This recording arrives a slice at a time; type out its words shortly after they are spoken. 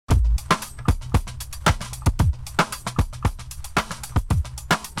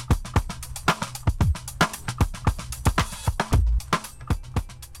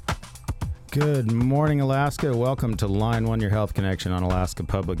Good morning, Alaska. Welcome to Line 1, your health connection on Alaska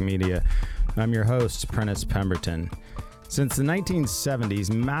Public Media. I'm your host, Prentice Pemberton. Since the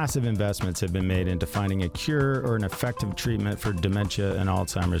 1970s, massive investments have been made into finding a cure or an effective treatment for dementia and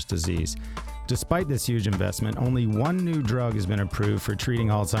Alzheimer's disease. Despite this huge investment, only one new drug has been approved for treating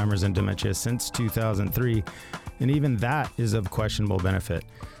Alzheimer's and dementia since 2003, and even that is of questionable benefit.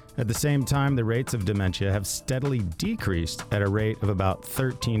 At the same time, the rates of dementia have steadily decreased at a rate of about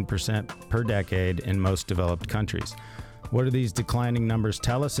 13% per decade in most developed countries. What do these declining numbers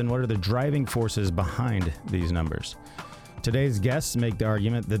tell us, and what are the driving forces behind these numbers? Today's guests make the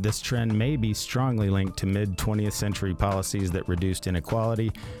argument that this trend may be strongly linked to mid-20th century policies that reduced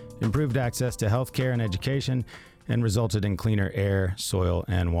inequality, improved access to healthcare and education, and resulted in cleaner air, soil,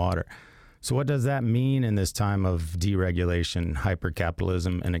 and water. So what does that mean in this time of deregulation,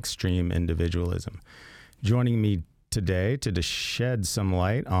 hypercapitalism, and extreme individualism? Joining me today to shed some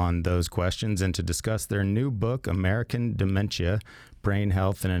light on those questions and to discuss their new book, American Dementia, Brain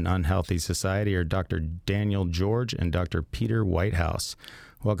Health in an Unhealthy Society, are Dr. Daniel George and Dr. Peter Whitehouse.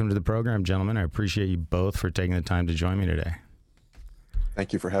 Welcome to the program, gentlemen. I appreciate you both for taking the time to join me today.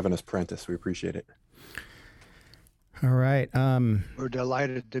 Thank you for having us, Prentice. We appreciate it. All right. We're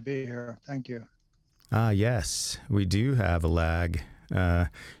delighted to be here. Thank you. Yes, we do have a lag.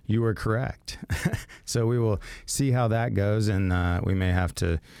 You were correct. So we will see how that goes, and we may have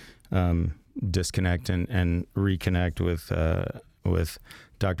to disconnect and reconnect with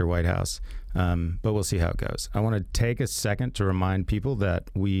Dr. Whitehouse, but we'll see how it goes. I want to take a second to remind people that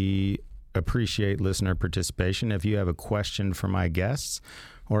we appreciate listener participation. If you have a question for my guests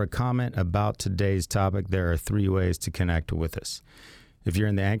or a comment about today's topic, there are three ways to connect with us. If you're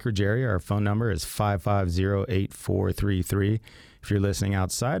in the Anchorage area, our phone number is 550-8433. If you're listening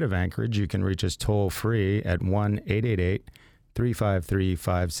outside of Anchorage, you can reach us toll-free at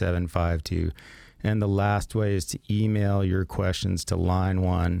 1-888-353-5752. And the last way is to email your questions to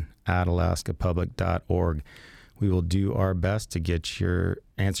line1@alaskapublic.org. We will do our best to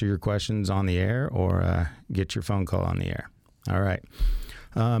answer your questions on the air or get your phone call on the air. All right.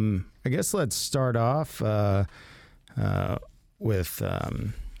 I guess let's start off with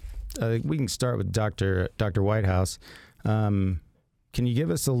we can start with Dr. Whitehouse. Can you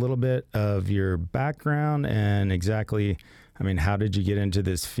give us a little bit of your background and exactly, how did you get into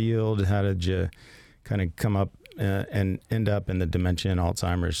this field? How did you kind of come up and end up in the dementia and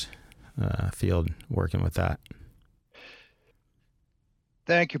Alzheimer's field working with that?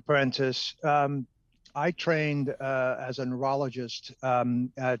 Thank you, Prentice. I trained as a neurologist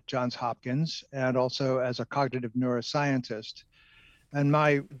at Johns Hopkins and also as a cognitive neuroscientist. And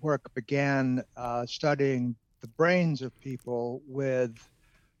my work began studying the brains of people with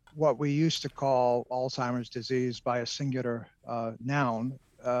what we used to call Alzheimer's disease by a singular noun.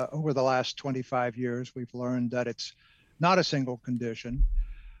 Over the last 25 years, we've learned that it's not a single condition.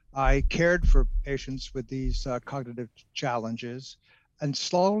 I cared for patients with these cognitive challenges and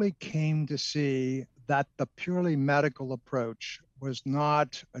slowly came to see that the purely medical approach was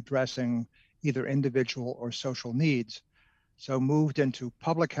not addressing either individual or social needs. So moved into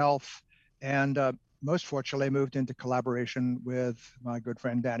public health and most fortunately moved into collaboration with my good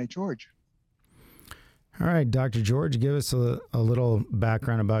friend, Danny George. All right, Dr. George, give us a little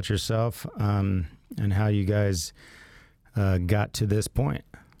background about yourself and how you guys got to this point.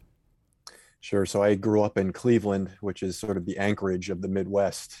 Sure. So I grew up in Cleveland, which is sort of the Anchorage of the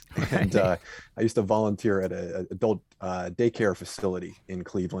Midwest. And I used to volunteer at an adult daycare facility in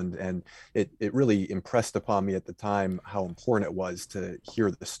Cleveland. And it really impressed upon me at the time how important it was to hear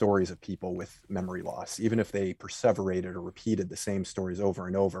the stories of people with memory loss, even if they perseverated or repeated the same stories over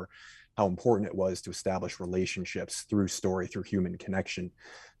and over, how important it was to establish relationships through story, through human connection.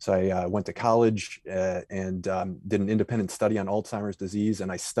 So I went to college and did an independent study on Alzheimer's disease,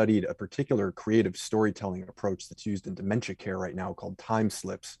 and I studied a particular creative storytelling approach that's used in dementia care right now called time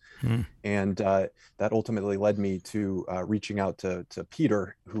slips. And that ultimately led me to reaching out to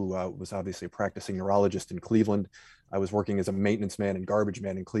Peter, who was obviously a practicing neurologist in Cleveland. I was working as a maintenance man and garbage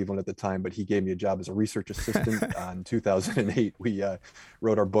man in Cleveland at the time, but he gave me a job as a research assistant. In 2008, we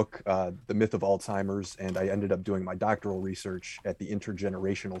wrote our book, The Myth of Alzheimer's, and I ended up doing my doctoral research at the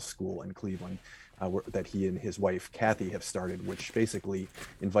Intergenerational School in Cleveland that he and his wife, Kathy, have started, which basically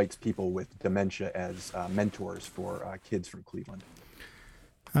invites people with dementia as mentors for kids from Cleveland.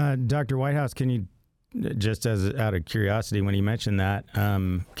 Dr. Whitehouse, can you, just as out of curiosity, when you mentioned that,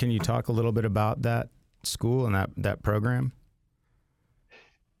 can you talk a little bit about that school and that program?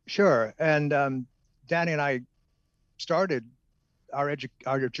 Sure. And Danny and I started our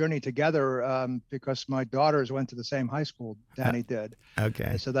journey together because my daughters went to the same high school Danny did.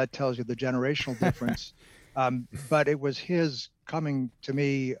 Okay. So that tells you the generational difference. But it was his coming to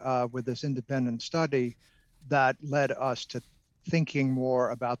me with this independent study that led us to thinking more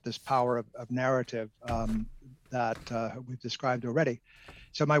about this power of narrative that we've described already.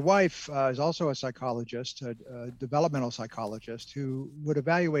 So my wife is also a psychologist, a developmental psychologist, who would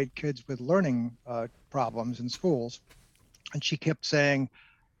evaluate kids with learning problems in schools. And she kept saying,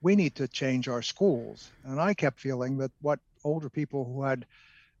 we need to change our schools. And I kept feeling that what older people who had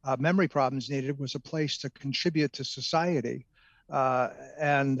memory problems needed was a place to contribute to society. So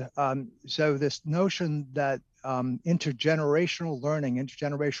this notion that intergenerational learning,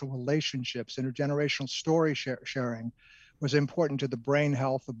 intergenerational relationships, intergenerational story sharing was important to the brain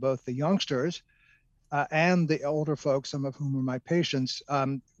health of both the youngsters and the older folks, some of whom are my patients,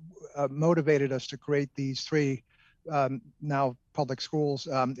 motivated us to create these three now public schools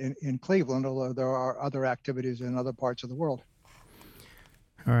in Cleveland, although there are other activities in other parts of the world.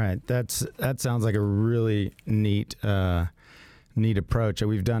 All right, that sounds like a really neat approach.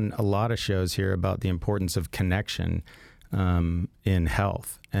 We've done a lot of shows here about the importance of connection in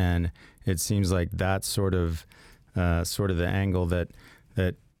health, and it seems like that's sort of the angle that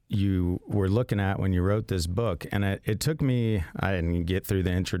you were looking at when you wrote this book. And it took me, I didn't get through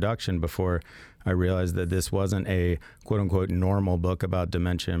the introduction before I realized that this wasn't a quote unquote normal book about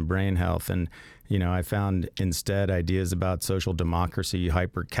dementia and brain health. And, I found instead ideas about social democracy,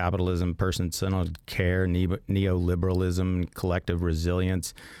 hyper-capitalism, person-centered care, neoliberalism, collective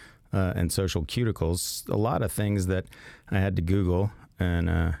resilience, and social cuticles. A lot of things that I had to Google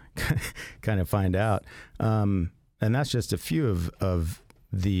and kind of find out. And that's just a few of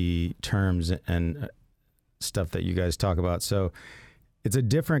the terms and stuff that you guys talk about. So it's a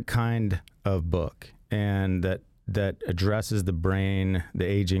different kind of book, and that addresses the brain, the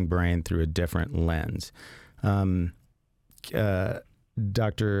aging brain, through a different lens. Dr.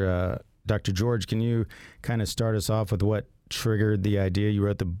 George, can you kind of start us off with what triggered the idea?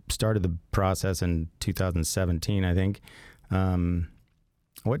 You started the process in 2017, I think.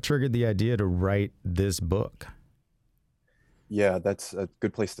 What triggered the idea to write this book? Yeah, that's a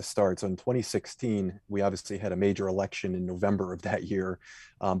good place to start. So in 2016, we obviously had a major election in November of that year,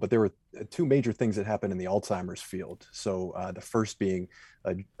 but there were two major things that happened in the Alzheimer's field. So the first being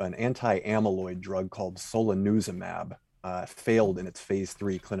an anti-amyloid drug called solanezumab failed in its phase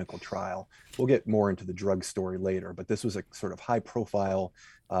 3 clinical trial. We'll get more into the drug story later, but this was a sort of high-profile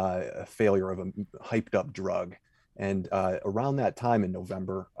failure of a hyped-up drug. And around that time in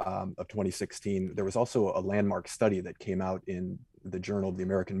November of 2016, there was also a landmark study that came out in the Journal of the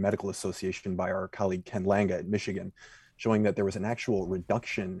American Medical Association by our colleague Ken Langa at Michigan, showing that there was an actual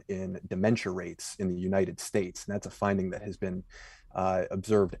reduction in dementia rates in the United States. And that's a finding that has been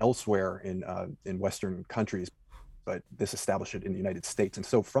observed elsewhere in Western countries, but this established it in the United States. And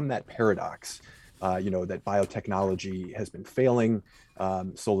so from that paradox, that biotechnology has been failing,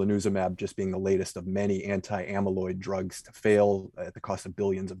 solanezumab just being the latest of many anti-amyloid drugs to fail at the cost of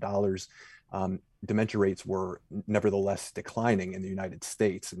billions of dollars. Dementia rates were nevertheless declining in the United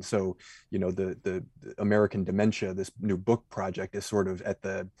States. And so, the American Dementia, this new book project, is sort of at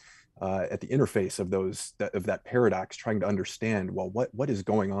the interface of that paradox, trying to understand, well, what is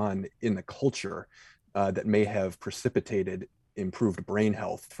going on in the culture that may have precipitated improved brain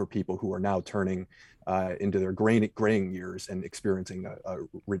health for people who are now turning into their graying years and experiencing a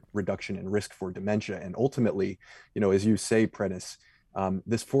reduction in risk for dementia. And ultimately, as you say, Prentice,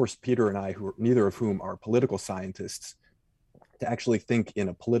 this forced Peter and I, neither of whom are political scientists, to actually think in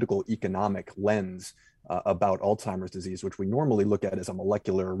a political economic lens about Alzheimer's disease, which we normally look at as a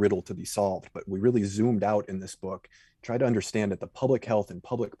molecular riddle to be solved. But we really zoomed out in this book, try to understand at the public health and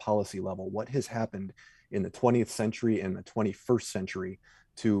public policy level what has happened in the 20th century and the 21st century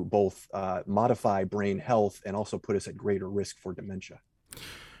to both modify brain health and also put us at greater risk for dementia.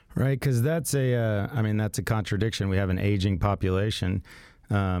 Right, because that's that's a contradiction. We have an aging population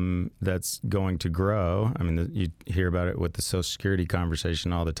that's going to grow. I mean, you hear about it with the Social Security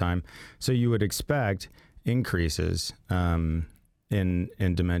conversation all the time. So you would expect increases in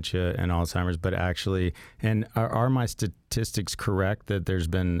dementia and Alzheimer's, but actually, and are my statistics correct that there's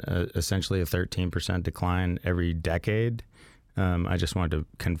been essentially a 13% decline every decade? I just wanted to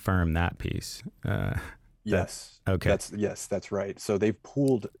confirm that piece. Yes. Okay. That's right. So they've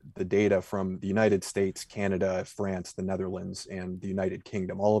pooled the data from the United States, Canada, France, the Netherlands, and the United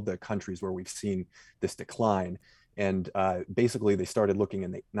Kingdom, all of the countries where we've seen this decline. And basically, they started looking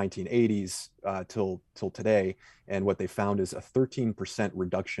in the 1980s till today, and what they found is a 13%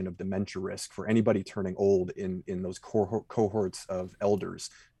 reduction of dementia risk for anybody turning old in those cohorts of elders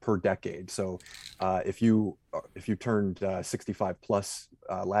per decade. So if you turned 65 plus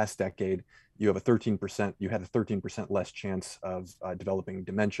last decade, you had a 13% less chance of developing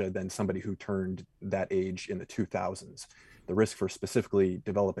dementia than somebody who turned that age in the 2000s. The risk for specifically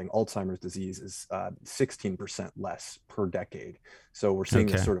developing Alzheimer's disease is 16% less per decade. So we're seeing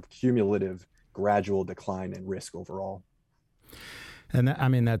this sort of cumulative, gradual decline in risk overall. And I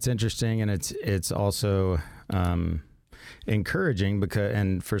mean, that's interesting, and it's also encouraging because,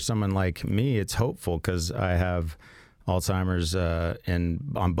 and for someone like me, it's hopeful because I have Alzheimer's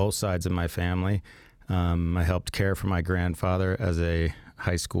on both sides of my family. I helped care for my grandfather as a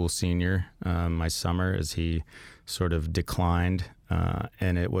high school senior my summer as he sort of declined,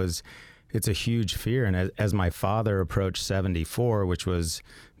 and it's a huge fear. And as my father approached 74, which was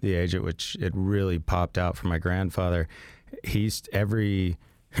the age at which it really popped out for my grandfather, he's every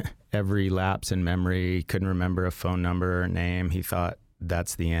lapse in memory, couldn't remember a phone number or name. He thought,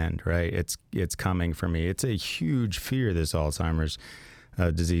 that's the end, right? It's coming for me. It's a huge fear, this Alzheimer's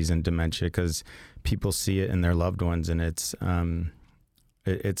disease and dementia, because people see it in their loved ones, and it's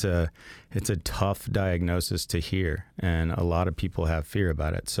a tough diagnosis to hear, and a lot of people have fear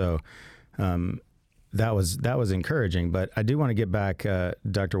about it. So that was encouraging. But I do want to get back,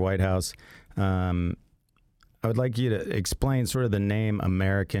 Dr. Whitehouse. I would like you to explain sort of the name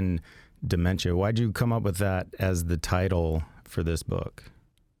American Dementia. Why'd you come up with that as the title for this book?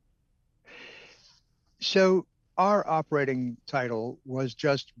 So our operating title was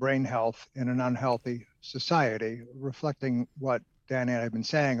just Brain Health in an Unhealthy Society, reflecting what Danny and I have been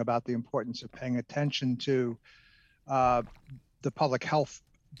saying about the importance of paying attention to the public health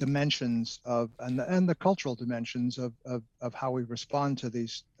dimensions and the cultural dimensions of how we respond to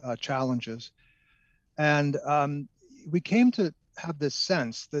these challenges. And we came to have this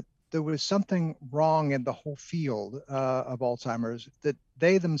sense that there was something wrong in the whole field of Alzheimer's, that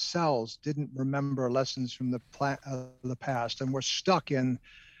they themselves didn't remember lessons from the past and were stuck in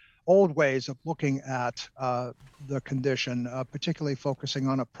old ways of looking at the condition, particularly focusing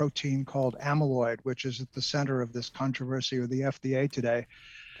on a protein called amyloid, which is at the center of this controversy with the FDA today.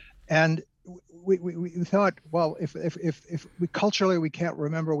 And we thought, well, if we culturally we can't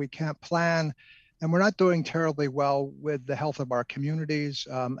remember, we can't plan, and we're not doing terribly well with the health of our communities,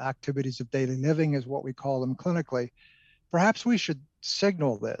 activities of daily living is what we call them clinically, perhaps we should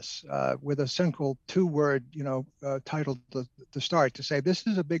signal this with a simple two-word, title to start, to say this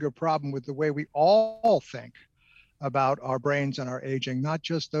is a bigger problem with the way we all think about our brains and our aging, not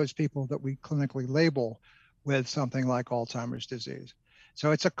just those people that we clinically label with something like Alzheimer's disease. So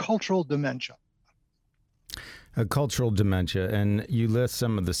it's a cultural dementia. A cultural dementia, and you list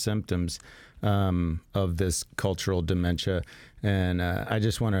some of the symptoms of this cultural dementia, and I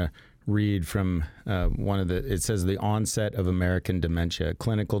just want to read from it says the onset of American dementia.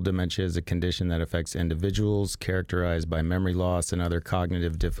 Clinical dementia is a condition that affects individuals characterized by memory loss and other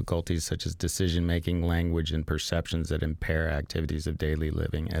cognitive difficulties such as decision-making, language, and perceptions that impair activities of daily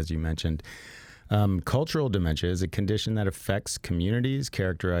living, as you mentioned. Cultural dementia is a condition that affects communities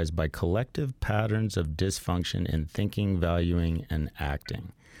characterized by collective patterns of dysfunction in thinking, valuing, and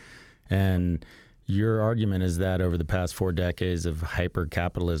acting. And your argument is that over the past 4 decades of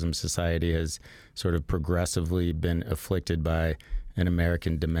hyper-capitalism, society has sort of progressively been afflicted by an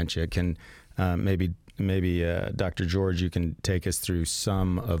American dementia. Can maybe Dr. George, you can take us through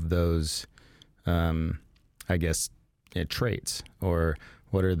some of those, traits, or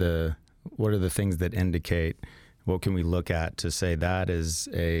what are the things that indicate, what can we look at to say that is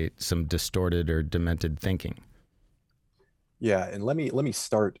some distorted or demented thinking? Yeah, and let me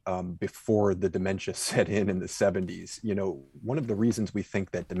start before the dementia set in the 70s. One of the reasons we think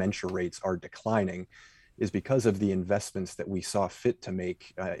that dementia rates are declining is because of the investments that we saw fit to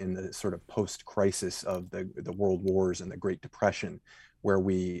make in the sort of post-crisis of the World Wars and the Great Depression, where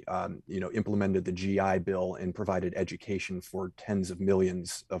we implemented the GI Bill and provided education for tens of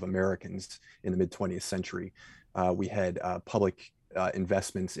millions of Americans in the mid-20th century. We had public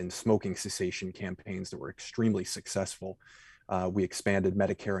investments in smoking cessation campaigns that were extremely successful. We expanded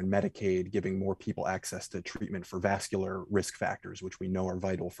Medicare and Medicaid, giving more people access to treatment for vascular risk factors, which we know are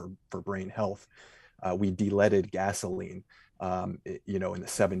vital for brain health. We de-leaded gasoline, in the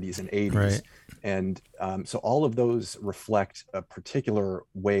 70s and 80s. Right. And so all of those reflect a particular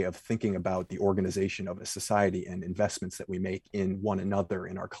way of thinking about the organization of a society and investments that we make in one another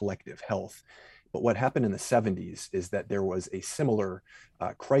in our collective health. But what happened in the 70s is that there was a similar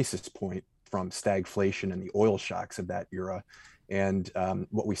crisis point from stagflation and the oil shocks of that era. And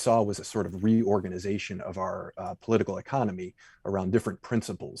what we saw was a sort of reorganization of our political economy around different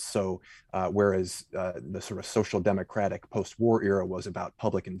principles. So whereas the sort of social democratic post-war era was about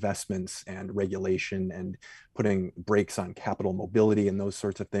public investments and regulation and putting brakes on capital mobility and those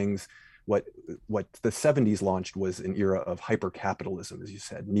sorts of things, what the 70s launched was an era of hyper-capitalism, as you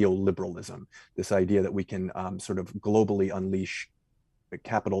said, neoliberalism, this idea that we can sort of globally unleash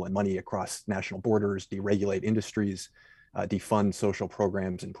capital and money across national borders, deregulate industries, defund social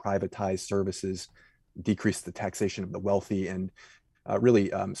programs and privatize services, decrease the taxation of the wealthy, and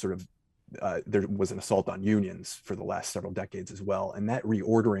really there was an assault on unions for the last several decades as well. And that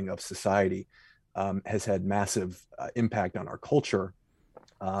reordering of society has had massive impact on our culture,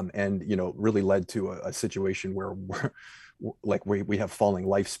 and really led to a situation where we have falling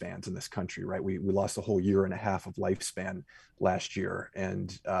lifespans in this country, right? We lost a whole year and a half of lifespan last year,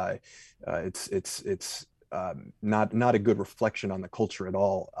 and it's not a good reflection on the culture at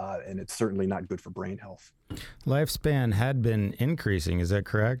all, and it's certainly not good for brain health. Lifespan had been increasing, is that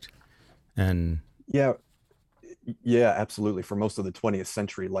correct? And yeah, absolutely. For most of the 20th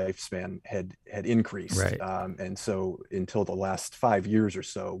century, lifespan had increased, right. And so until the last 5 years or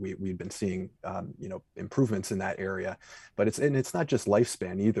so, we've been seeing improvements in that area. But it's not just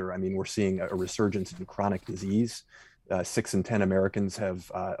lifespan either. I mean, we're seeing a resurgence in chronic disease. 6 in 10 Americans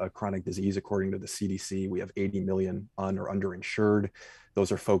have a chronic disease, according to the CDC. We have 80 million or underinsured.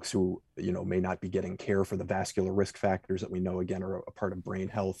 Those are folks who, may not be getting care for the vascular risk factors that we know, again, are a part of brain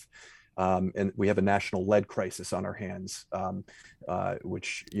health. And we have a national lead crisis on our hands,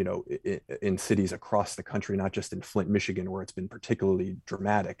 which, in cities across the country, not just in Flint, Michigan, where it's been particularly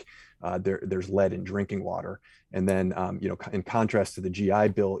dramatic, there's lead in drinking water. And then, in contrast to the GI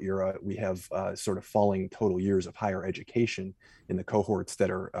Bill era, we have sort of falling total years of higher education in the cohorts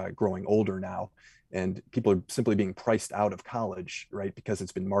that are growing older now. And people are simply being priced out of college, right? Because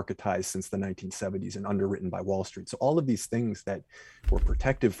it's been marketized since the 1970s and underwritten by Wall Street. So all of these things that were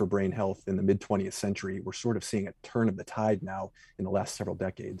protective for brain health in the mid 20th century, we're sort of seeing a turn of the tide now in the last several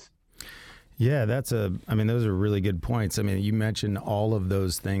decades. Yeah, those are really good points. I mean, you mentioned all of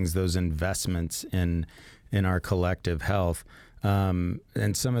those things, those investments in our collective health.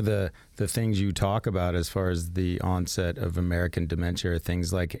 And some of the things you talk about as far as the onset of American dementia are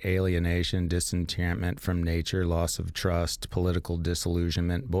things like alienation, disenchantment from nature, loss of trust, political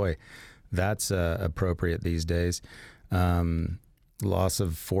disillusionment. Boy, that's appropriate these days. Loss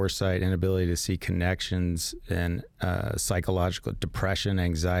of foresight, inability to see connections, and psychological depression,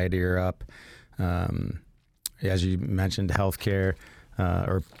 anxiety are up. As you mentioned, healthcare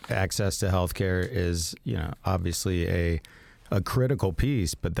or access to healthcare is, obviously a critical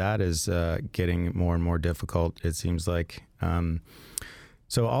piece, but that is getting more and more difficult, it seems like.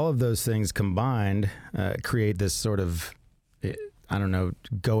 So all of those things combined create this sort of,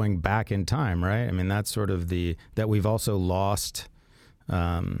 going back in time, right? I mean, that's sort of that we've also lost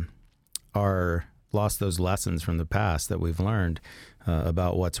those lessons from the past that we've learned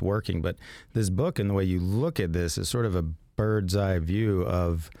about what's working. But this book and the way you look at this is sort of a bird's eye view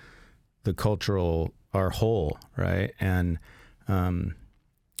of the our whole, right? And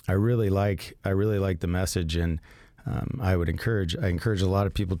I really like the message, and I encourage a lot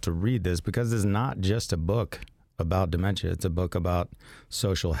of people to read this, because it's not just a book about dementia. It's a book about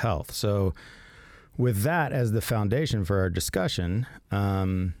social health. So with that as the foundation for our discussion,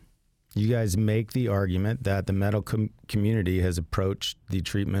 you guys make the argument that the medical community has approached the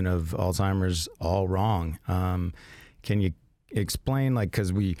treatment of Alzheimer's all wrong. Can you explain,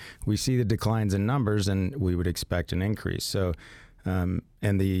 because we see the declines in numbers and we would expect an increase. So, and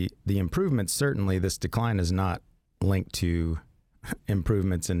the improvements, certainly this decline is not linked to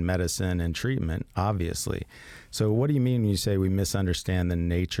improvements in medicine and treatment, obviously. So what do you mean when you say we misunderstand the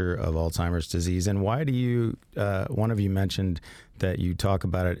nature of Alzheimer's disease? And why do you, one of you mentioned that you talk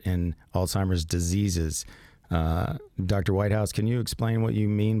about it in Alzheimer's diseases. Dr. Whitehouse, can you explain what you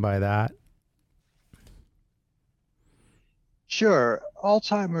mean by that? Sure.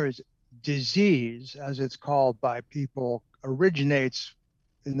 Alzheimer's disease, as it's called by people, originates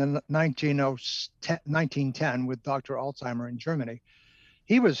in the 1910 with Dr. Alzheimer in Germany.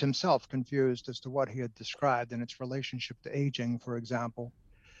 He was himself confused as to what he had described and its relationship to aging, for example.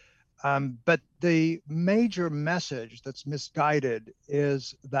 But the major message that's misguided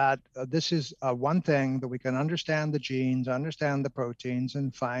is that this is one thing that we can understand the genes, understand the proteins,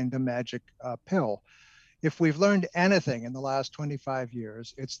 and find a magic pill. If we've learned anything in the last 25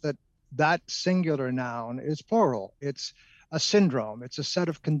 years, it's that singular noun is plural. It's a syndrome. It's a set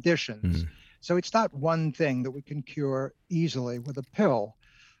of conditions. So it's not one thing that we can cure easily with a pill.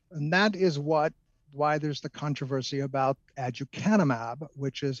 And that is why there's the controversy about aducanumab,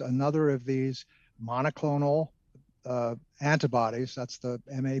 which is another of these monoclonal antibodies. That's the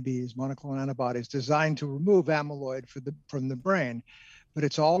MABs, monoclonal antibodies, designed to remove amyloid from the brain. But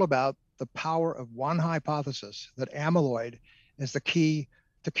it's all about the power of one hypothesis, that amyloid is the key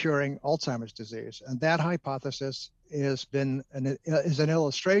to curing Alzheimer's disease. And that hypothesis is an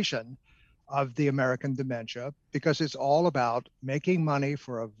illustration of the American dementia, because it's all about making money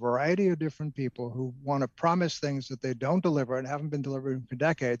for a variety of different people who want to promise things that they don't deliver and haven't been delivering for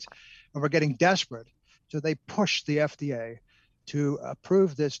decades. And we're getting desperate. So they pushed the FDA to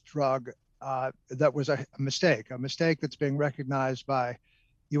approve this drug that was a mistake that's being recognized by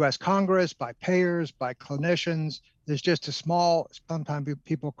US Congress, by payers, by clinicians. There's just a small, sometimes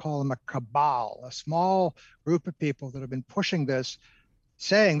people call them a cabal, a small group of people that have been pushing this,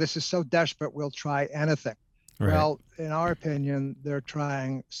 saying this is so desperate, we'll try anything. Right. Well, in our opinion, they're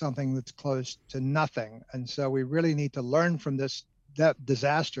trying something that's close to nothing. And so we really need to learn from that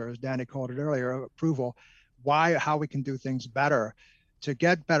disaster, as Danny called it earlier, of approval, how we can do things better, to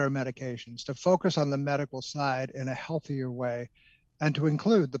get better medications, to focus on the medical side in a healthier way, and to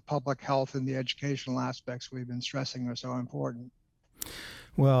include the public health and the educational aspects we've been stressing are so important.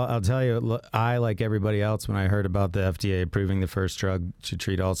 Well, I'll tell you, I, like everybody else, when I heard about the FDA approving the first drug to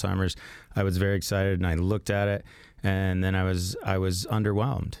treat Alzheimer's, I was very excited, and I looked at it, and then I was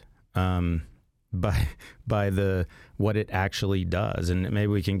underwhelmed by what it actually does. And maybe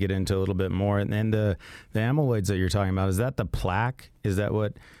we can get into a little bit more. And then the amyloids that you're talking about, is that the plaque? Is that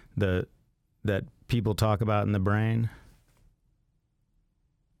what that people talk about in the brain?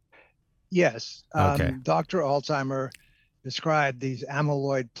 Yes. Okay. Dr. Alzheimer described these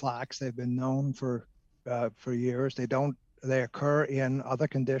amyloid plaques. They've been known for years. They occur in other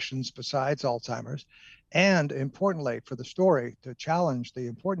conditions besides Alzheimer's. And importantly, for the story, to challenge the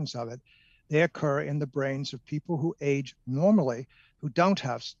importance of it, they occur in the brains of people who age normally, who don't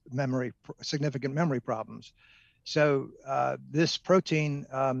have significant memory problems. So this protein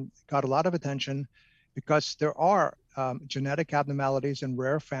got a lot of attention because there are genetic abnormalities in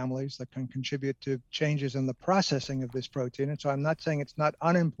rare families that can contribute to changes in the processing of this protein. And so I'm not saying it's not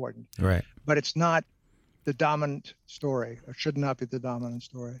unimportant, right? But it's not the dominant story, or should not be the dominant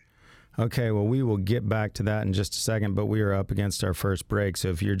story. Okay, well, we will get back to that in just a second, but we are up against our first break. So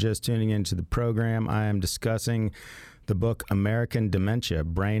if you're just tuning into the program, I am discussing the book American Dementia,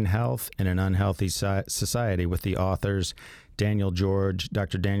 Brain Health in an Unhealthy Society, with the authors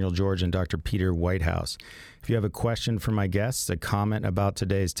Dr. Daniel George and Dr. Peter Whitehouse. If you have a question for my guests, a comment about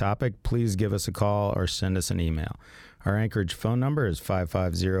today's topic, please give us a call or send us an email. Our Anchorage phone number is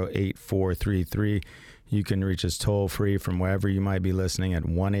 550-8433. You can reach us toll-free from wherever you might be listening at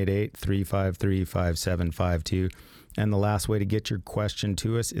 1-888-353-5752. And the last way to get your question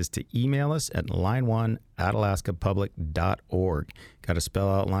to us is to email us at line1@alaskapublic.org. Got to spell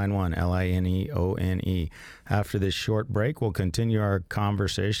out line 1, Lineone. After this short break, we'll continue our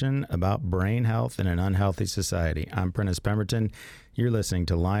conversation about brain health in an unhealthy society. I'm Prentice Pemberton. You're listening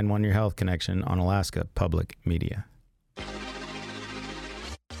to Line 1, Your Health Connection on Alaska Public Media.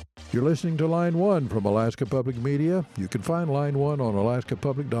 You're listening to Line 1 from Alaska Public Media. You can find Line 1 on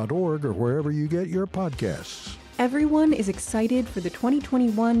alaskapublic.org or wherever you get your podcasts. Everyone is excited for the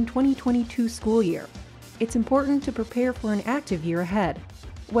 2021-2022 school year. It's important to prepare for an active year ahead.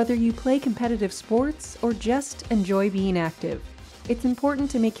 Whether you play competitive sports or just enjoy being active, it's important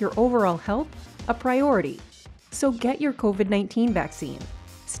to make your overall health a priority. So get your COVID-19 vaccine.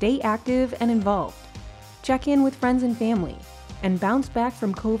 Stay active and involved. Check in with friends and family, and bounce back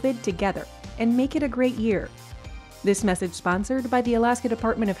from COVID together and make it a great year. This message sponsored by the Alaska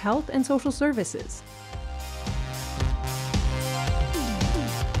Department of Health and Social Services.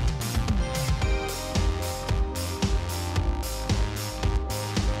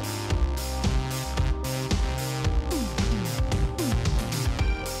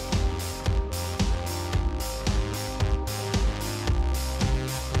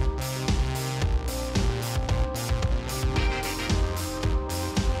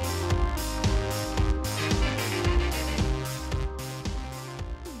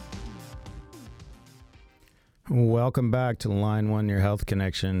 Welcome back to Line 1, Your Health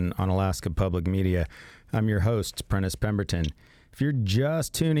Connection on Alaska Public Media. I'm your host, Prentice Pemberton. If you're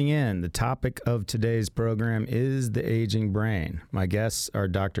just tuning in, the topic of today's program is the aging brain. My guests are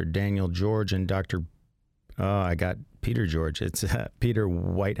Dr. Daniel George and Peter George. It's Peter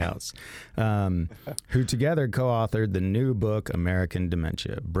Whitehouse, who together co-authored the new book, American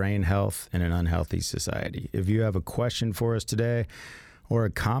Dementia, Brain Health in an Unhealthy Society. If you have a question for us today or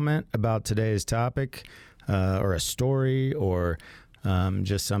a comment about today's topic, or a story, or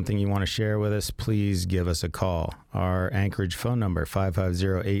just something you want to share with us, please give us a call. Our Anchorage phone number,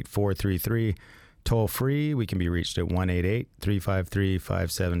 550-8433. Toll free. We can be reached at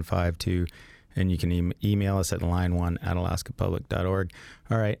 1-888-353-5752. And you can email us at line1@alaskapublic.org.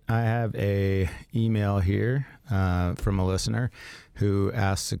 All right, I have a email here from a listener who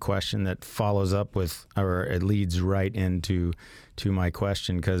asks a question that follows up with, or it leads right into my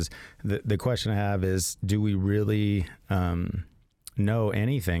question, because the question I have is, do we really know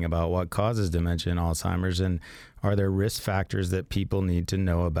anything about what causes dementia and Alzheimer's, and are there risk factors that people need to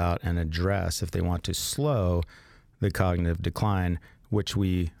know about and address if they want to slow the cognitive decline, which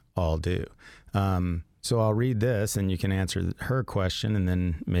we all do? So I'll read this and you can answer her question and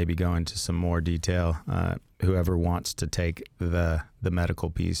then maybe go into some more detail, whoever wants to take the medical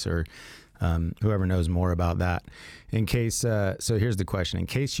piece, or whoever knows more about that. In case, so here's the question. In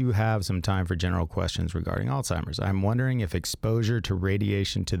case you have some time for general questions regarding Alzheimer's, I'm wondering if exposure to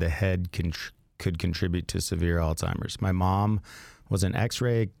radiation to the head could contribute to severe Alzheimer's. My mom was an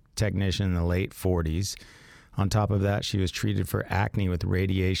X-ray technician in the late 40s. On top of that, she was treated for acne with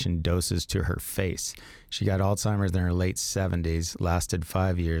radiation doses to her face. She got Alzheimer's in her late 70s, lasted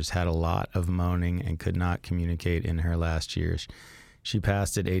 5 years, had a lot of moaning, and could not communicate in her last years. She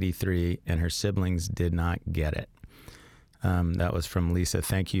passed at 83, and her siblings did not get it. That was from Lisa.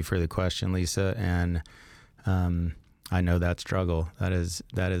 Thank you for the question, Lisa. And I know that struggle. That is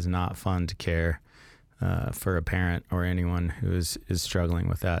not fun to care for a parent or anyone who is struggling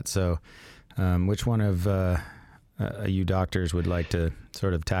with that. So which one of you doctors would like to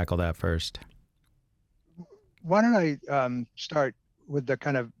sort of tackle that first? Why don't I start with the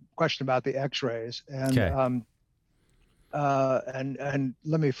kind of question about the X-rays? And okay. And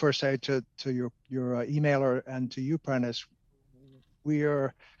let me first say to your emailer and to you, Prentice, we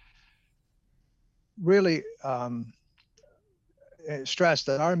are really stress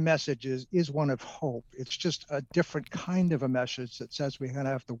that our message is one of hope. It's just a different kind of a message that says we're going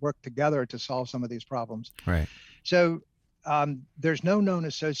to have to work together to solve some of these problems. Right. So there's no known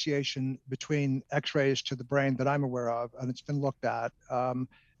association between X-rays to the brain that I'm aware of, and it's been looked at,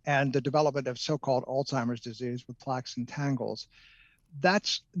 and the development of so-called Alzheimer's disease with plaques and tangles.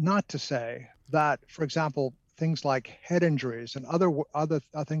 That's not to say that, for example, things like head injuries and other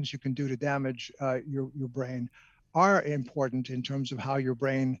things you can do to damage your brain are important in terms of how your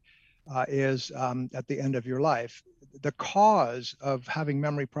brain is at the end of your life. The cause of having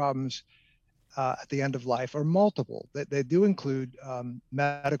memory problems at the end of life are multiple. They do include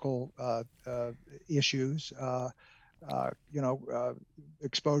medical issues,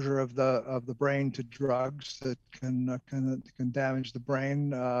 exposure of the brain to drugs that can damage the brain.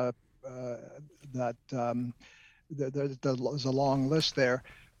 There's a long list there,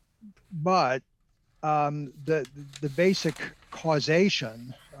 but the basic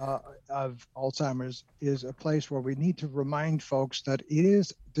causation of Alzheimer's is a place where we need to remind folks that it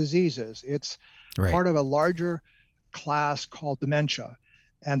is diseases. It's right. Part of a larger class called dementia,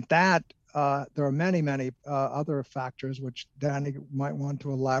 and that there are many other factors which Danny might want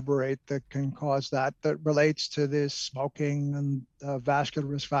to elaborate that can cause that relates to this smoking and vascular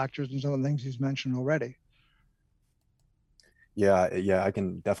risk factors and some of the things he's mentioned already. Yeah, I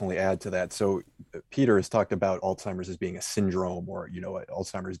can definitely add to that. So Peter has talked about Alzheimer's as being a syndrome, or,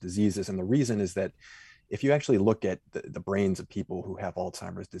 Alzheimer's diseases. And the reason is that if you actually look at the brains of people who have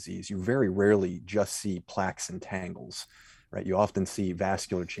Alzheimer's disease, you very rarely just see plaques and tangles, right? You often see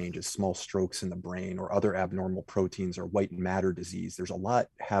vascular changes, small strokes in the brain, or other abnormal proteins, or white matter disease. There's a lot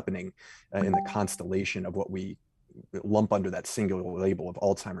happening in the constellation of what we lump under that singular label of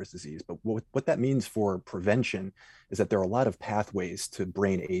Alzheimer's disease. But what that means for prevention is that there are a lot of pathways to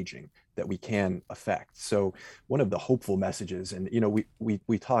brain aging that we can affect. So one of the hopeful messages, and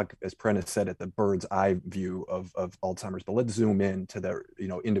we talk, as Prentice said, at the bird's eye view of Alzheimer's, but let's zoom in to the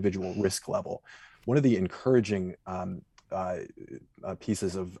individual risk level. One of the encouraging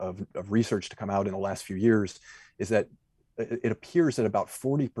pieces of research to come out in the last few years is that it appears that about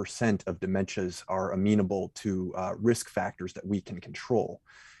 40% of dementias are amenable to risk factors that we can control.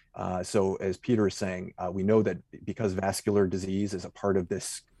 So as Peter is saying, we know that because vascular disease is a part of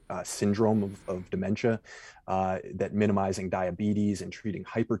this syndrome of dementia, that minimizing diabetes and treating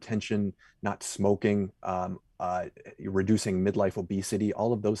hypertension, not smoking, reducing midlife obesity,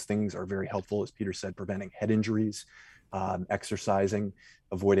 all of those things are very helpful, as Peter said, preventing head injuries, exercising,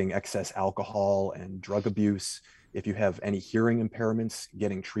 avoiding excess alcohol and drug abuse. If you have any hearing impairments,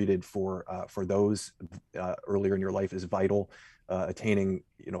 getting treated for those earlier in your life is vital. Attaining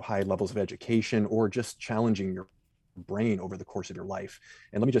high levels of education, or just challenging your brain over the course of your life.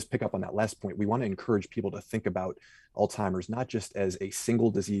 And let me just pick up on that last point. We want to encourage people to think about Alzheimer's not just as a single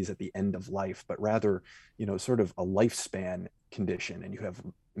disease at the end of life, but rather, sort of a lifespan condition. And you have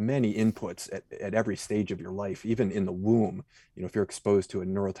many inputs at every stage of your life, even in the womb. If you're exposed to a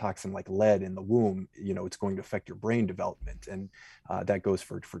neurotoxin like lead in the womb, it's going to affect your brain development. And that goes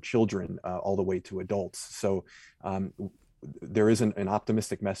for children all the way to adults. So there is an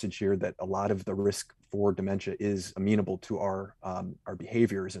optimistic message here that a lot of the risk for dementia is amenable to our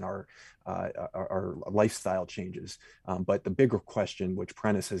behaviors and our lifestyle changes. But the bigger question, which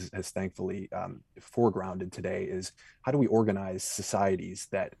Prentice has thankfully foregrounded today, is how do we organize societies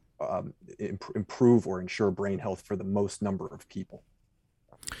that improve or ensure brain health for the most number of people?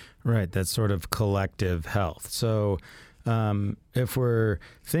 Right, that's sort of collective health. So if we're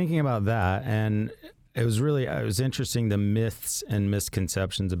thinking about that, and it was interesting, the myths and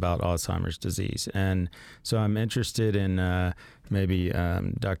misconceptions about Alzheimer's disease. And so I'm interested in maybe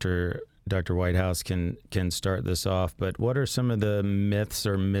Dr. Whitehouse can start this off, but what are some of the myths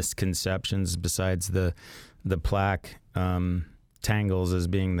or misconceptions besides the plaque tangles as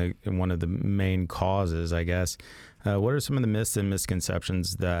being one of the main causes, I guess? What are some of the myths and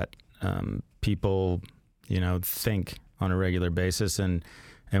misconceptions that people, think on a regular basis, and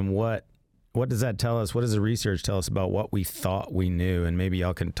what does that tell us? What does the research tell us about what we thought we knew? And maybe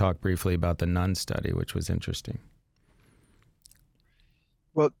y'all can talk briefly about the NUN study, which was interesting.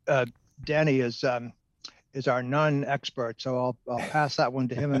 Well, Danny is our NUN expert, so I'll pass that one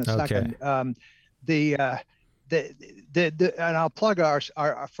to him in a second. And I'll plug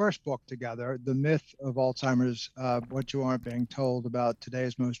our first book together, The Myth of Alzheimer's, What You Aren't Being Told About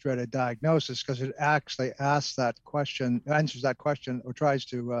Today's Most Dreaded Diagnosis, because it actually answers that question, or tries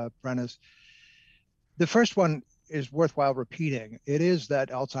to, Prentice. The first one is worthwhile repeating. It is that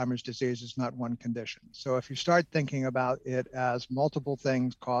Alzheimer's disease is not one condition. So if you start thinking about it as multiple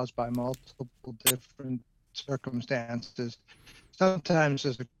things caused by multiple different circumstances, sometimes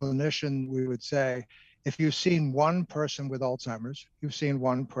as a clinician, we would say, if you've seen one person with Alzheimer's, you've seen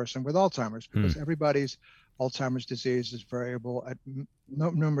one person with Alzheimer's, because everybody's Alzheimer's disease is variable at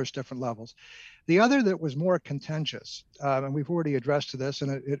numerous different levels. The other that was more contentious, and we've already addressed this,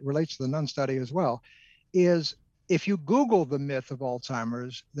 and it relates to the NUN study as well, is if you Google the myth of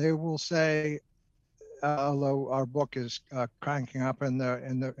Alzheimer's, they will say, although our book is cranking up in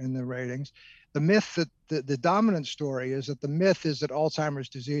the ratings, the myth that the dominant story is that the myth is that Alzheimer's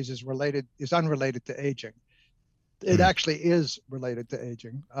disease is unrelated to aging. It actually is related to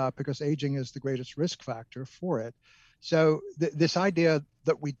aging because aging is the greatest risk factor for it. So this idea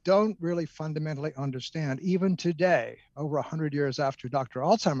that we don't really fundamentally understand, even today, over 100 years after Dr.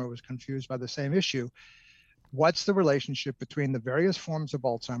 Alzheimer was confused by the same issue, what's the relationship between the various forms of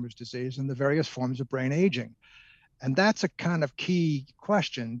Alzheimer's disease and the various forms of brain aging? And that's a kind of key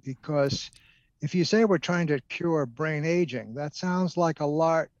question, because if you say we're trying to cure brain aging, that sounds like a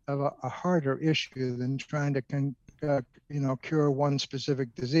lot of a harder issue than trying to cure one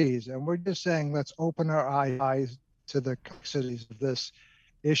specific disease. And we're just saying, let's open our eyes to the complexities of this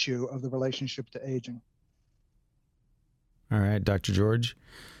issue of the relationship to aging. All right, Dr. George,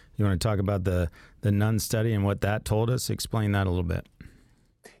 you want to talk about the NUN study and what that told us? Explain that a little bit.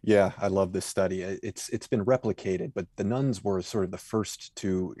 Yeah, I love this study. It's been replicated, but the nuns were sort of the first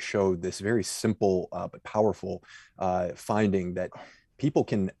to show this very simple but powerful finding that people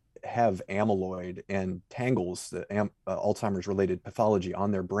can have amyloid and tangles, the Alzheimer's related pathology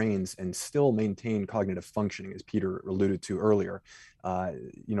on their brains, and still maintain cognitive functioning, as Peter alluded to earlier.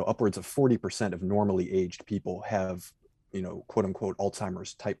 Upwards of 40% of normally aged people have, quote unquote,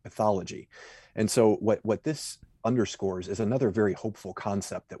 Alzheimer's type pathology. And so what this underscores is another very hopeful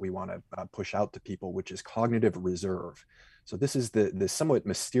concept that we want to push out to people, which is cognitive reserve. So this is the somewhat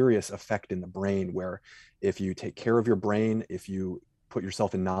mysterious effect in the brain where if you take care of your brain, if you put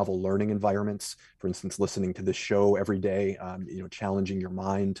yourself in novel learning environments, for instance, listening to this show every day, challenging your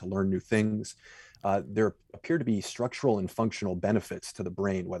mind to learn new things, there appear to be structural and functional benefits to the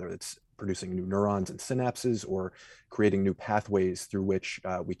brain, whether it's producing new neurons and synapses or creating new pathways through which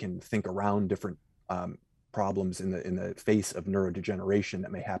we can think around different problems in the face of neurodegeneration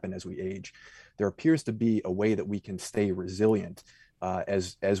that may happen as we age. There appears to be a way that we can stay resilient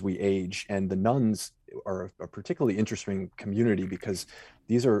as we age, and the nuns are a particularly interesting community because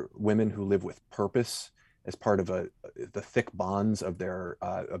these are women who live with purpose as part of the thick bonds of their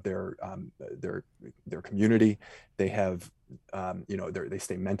community. They have they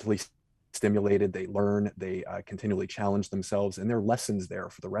stay mentally stimulated, they learn, they continually challenge themselves, and there are lessons there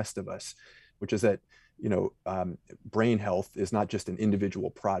for the rest of us, which is that brain health is not just an individual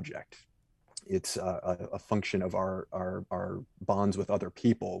project. It's a function of our bonds with other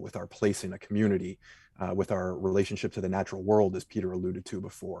people, with our place in a community, with our relationship to the natural world, as Peter alluded to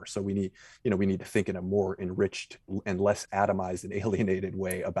before. So we need to think in a more enriched and less atomized and alienated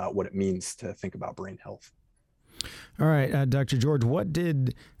way about what it means to think about brain health. All right, Dr. George,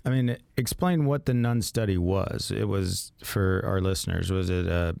 explain what the NUN study was. It was, for our listeners, was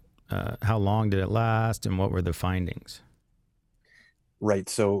it, how long did it last, and what were the findings? Right.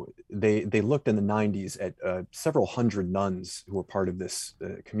 So they looked in the 90s at several hundred nuns who were part of this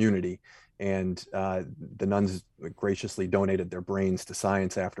community. And the nuns graciously donated their brains to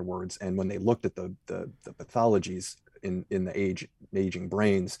science afterwards. And when they looked at the pathologies in the aging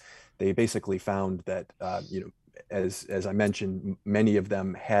brains, they basically found that, as I mentioned, many of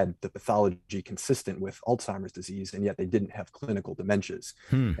them had the pathology consistent with Alzheimer's disease, and yet they didn't have clinical dementias.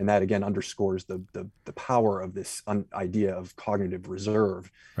 And that again underscores the power of this idea of cognitive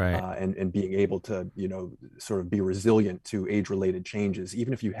reserve, right. And being able to, sort of be resilient to age-related changes.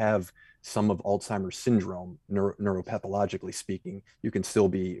 Even if you have some of Alzheimer's syndrome, neuropathologically speaking, you can still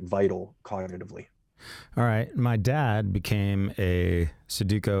be vital cognitively. All right. My dad became a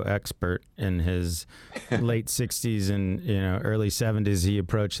Sudoku expert in his late 60s and early 70s. He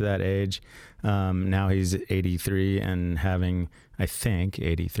approached that age. Now he's 83 and having, I think,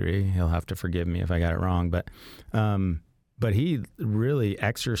 83. He'll have to forgive me if I got it wrong. But he really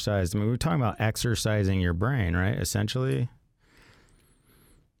exercised. We were talking about exercising your brain, right? Essentially.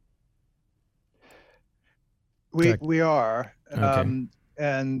 We are. Okay.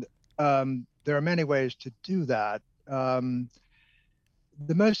 There are many ways to do that. The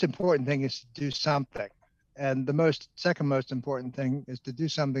most important thing is to do something. And the second most important thing is to do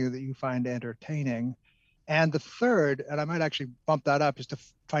something that you find entertaining. And the third, and I might actually bump that up, is to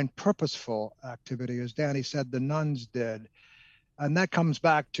find purposeful activity, as Danny said the nuns did. And that comes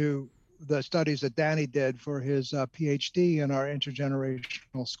back to the studies that Danny did for his PhD in our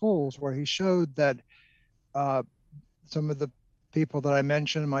intergenerational schools, where he showed that some of the people that I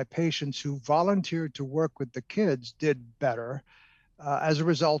mentioned, my patients who volunteered to work with the kids, did better as a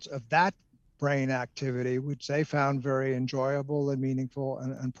result of that brain activity, which they found very enjoyable and meaningful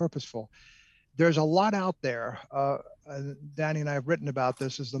and purposeful. There's a lot out there. Danny and I have written about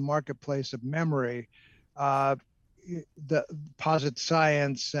this as the marketplace of memory. The Posit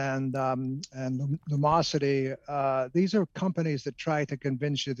Science and Lumosity, these are companies that try to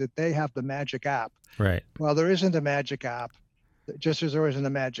convince you that they have the magic app. Right. Well, there isn't a magic app. Just as there isn't a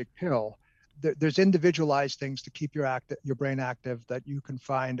magic pill, there's individualized things to keep your brain active that you can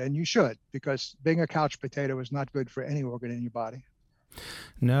find, and you should, because being a couch potato is not good for any organ in your body.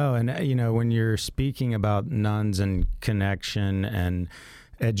 No, and when you're speaking about nuns and connection and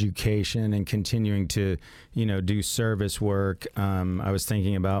education and continuing to, do service work, I was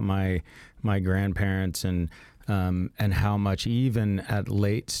thinking about my grandparents and how much, even at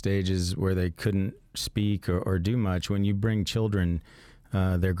late stages where they couldn't speak or do much, when you bring children,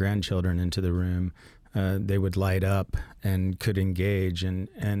 their grandchildren into the room, they would light up and could engage. And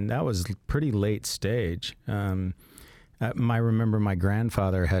that was pretty late stage. I remember my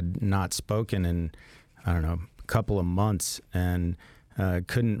grandfather had not spoken in, a couple of months and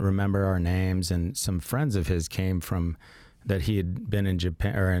couldn't remember our names. And some friends of his came from that he had been in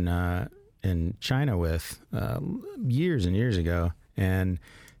Japan or in China with years and years ago. And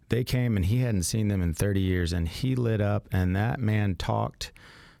they came and he hadn't seen them in 30 years, and he lit up, and that man talked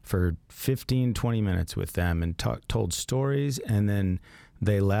for 15, 20 minutes with them and told stories, and then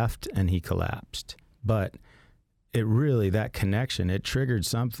they left and he collapsed. But it really, that connection, it triggered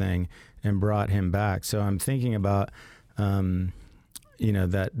something and brought him back. So I'm thinking about,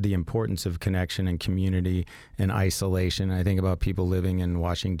 that the importance of connection and community and isolation. I think about people living and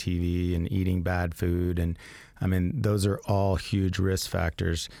watching TV and eating bad food. And those are all huge risk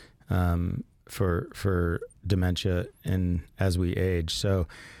factors for dementia and as we age. So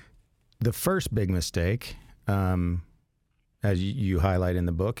the first big mistake, as you highlight in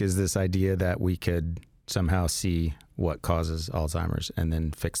the book, is this idea that we could somehow see what causes Alzheimer's and then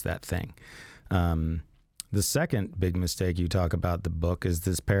fix that thing. The second big mistake you talk about in the book is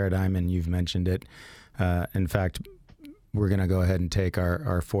this paradigm, and you've mentioned it. In fact, we're going to go ahead and take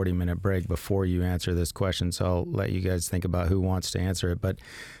our 40-minute break before you answer this question, so I'll let you guys think about who wants to answer it. But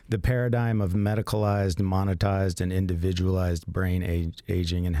the paradigm of medicalized, monetized, and individualized brain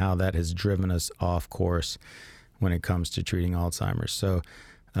aging, and how that has driven us off course when it comes to treating Alzheimer's. So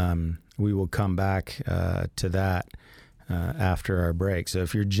we will come back to that after our break. So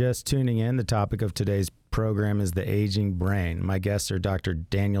if you're just tuning in, the topic of today's program is the aging brain. My guests are Dr.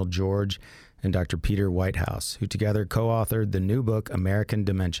 Daniel George and Dr. Peter Whitehouse, who together co-authored the new book, American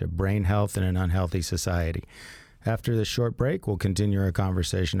Dementia, Brain Health in an Unhealthy Society. After this short break, we'll continue our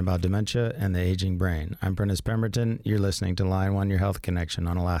conversation about dementia and the aging brain. I'm Prentice Pemberton. You're listening to Line 1, Your Health Connection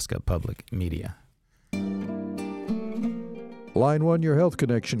on Alaska Public Media. Line 1, Your Health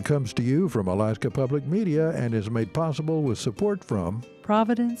Connection comes to you from Alaska Public Media and is made possible with support from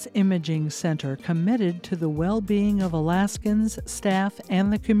Providence Imaging Center, committed to the well-being of Alaskans, staff,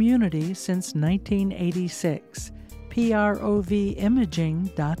 and the community since 1986.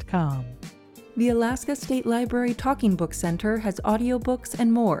 PROVimaging.com. The Alaska State Library Talking Book Center has audiobooks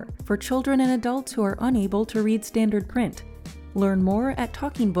and more for children and adults who are unable to read standard print. Learn more at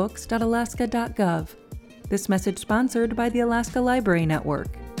talkingbooks.alaska.gov. This message sponsored by the Alaska Library Network.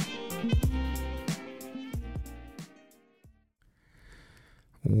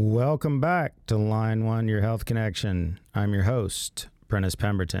 Welcome back to Line 1, Your Health Connection. I'm your host, Prentice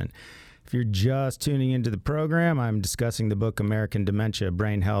Pemberton. If you're just tuning into the program, I'm discussing the book American Dementia,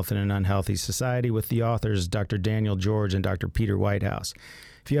 Brain Health in an Unhealthy Society with the authors Dr. Daniel George and Dr. Peter Whitehouse.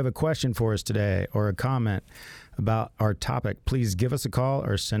 If you have a question for us today or a comment about our topic, please give us a call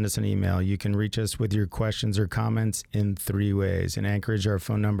or send us an email. You can reach us with your questions or comments in 3 ways. In Anchorage, our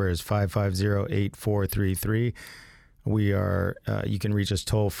phone number is 550-8433. You can reach us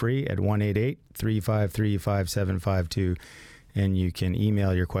toll free at 1-888-353-5752. And you can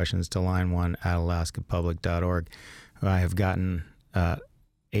email your questions to line1@alaskapublic.org. I have gotten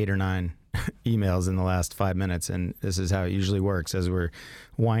 8 or 9 emails in the last 5 minutes, and this is how it usually works. As we're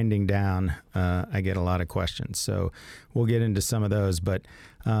winding down, I get a lot of questions. So we'll get into some of those. But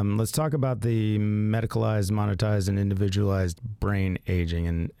let's talk about the medicalized, monetized, and individualized brain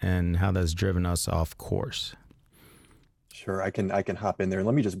aging and how that's driven us off course. Sure, I can hop in there.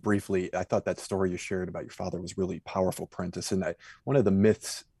 Let me just briefly, I thought that story you shared about your father was really powerful, Prentice. And one of the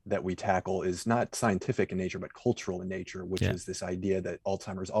myths that we tackle is not scientific in nature, but cultural in nature, which is this idea that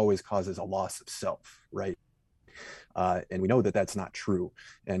Alzheimer's always causes a loss of self, right? And we know that that's not true.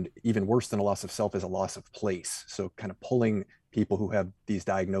 And even worse than a loss of self is a loss of place. So kind of pulling people who have these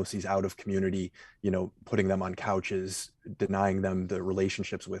diagnoses out of community, putting them on couches, denying them the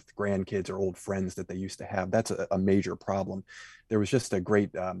relationships with grandkids or old friends that they used to have. That's a major problem. There was just a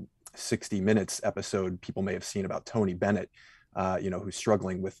great 60 Minutes episode people may have seen about Tony Bennett, who's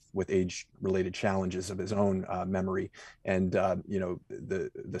struggling with age-related challenges of his own memory. And,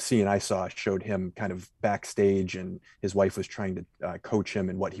 the scene I saw showed him kind of backstage, and his wife was trying to coach him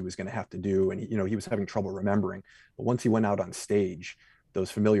in what he was going to have to do. And, he was having trouble remembering. But once he went out on stage,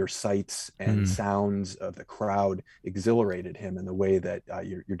 those familiar sights and sounds of the crowd exhilarated him in the way that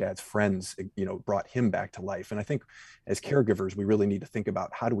your dad's friends, brought him back to life. And I think as caregivers, we really need to think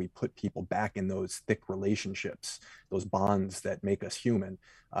about how do we put people back in those thick relationships, those bonds that make us human.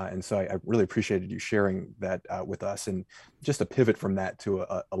 And so I really appreciated you sharing that with us. And just to pivot from that to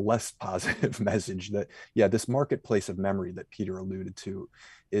a less positive message that, this marketplace of memory that Peter alluded to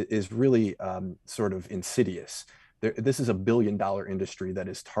is really sort of insidious. This is $1 billion industry that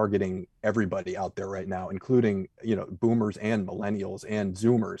is targeting everybody out there right now, including, boomers and millennials and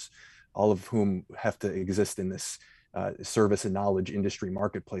Zoomers, all of whom have to exist in this service and knowledge industry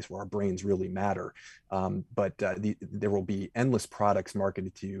marketplace where our brains really matter. But there will be endless products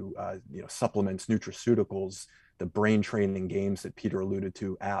marketed to you, supplements, nutraceuticals, the brain training games that Peter alluded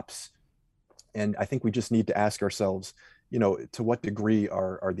to, apps. And I think we just need to ask ourselves, to what degree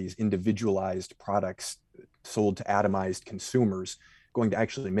are these individualized products sold to atomized consumers going to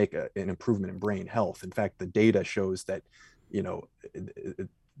actually make an improvement in brain health? In fact, the data shows that,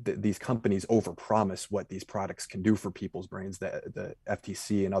 these companies overpromise what these products can do for people's brains. The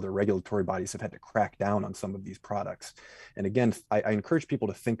FTC and other regulatory bodies have had to crack down on some of these products. And again, I encourage people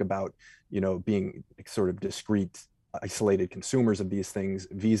to think about, being sort of discrete, isolated consumers of these things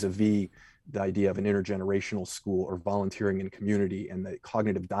vis-a-vis the idea of an intergenerational school or volunteering in community and the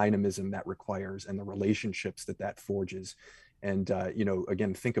cognitive dynamism that requires and the relationships that forges. And,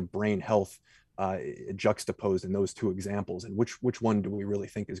 again, think of brain health juxtaposed in those two examples, and which one do we really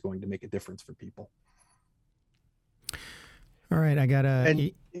think is going to make a difference for people? All right, I got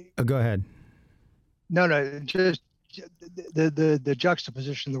go ahead. No, just the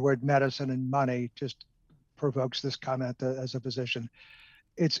juxtaposition, the word medicine and money just provokes this comment as a physician.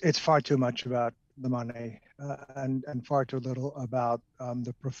 It's far too much about the money and far too little about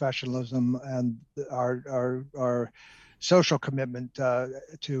the professionalism and our social commitment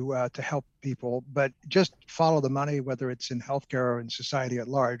to help people. But just follow the money, whether it's in healthcare or in society at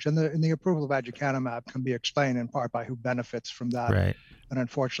large. And the approval of aducanumab can be explained in part by who benefits from that. Right. And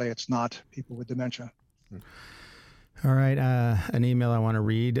unfortunately, it's not people with dementia. All right, an email I want to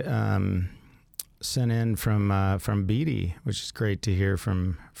read. sent in from Beatty, which is great to hear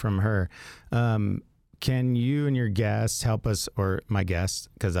from her. Can you and your guests help us, or my guests,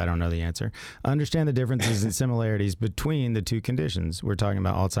 because I don't know the answer, understand the differences and similarities between the two conditions? We're talking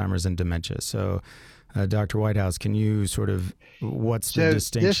about Alzheimer's and dementia. So, Dr. Whitehouse, can you what's the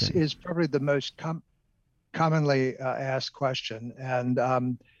distinction? This is probably the most commonly asked question,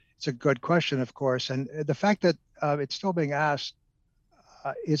 and it's a good question, of course. And the fact that it's still being asked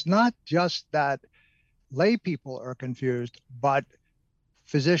is not just that lay people are confused, but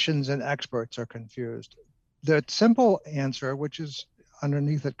physicians and experts are confused. The simple answer, which is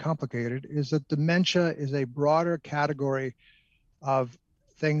underneath it complicated, is that dementia is a broader category of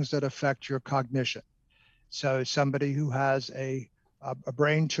things that affect your cognition. So somebody who has a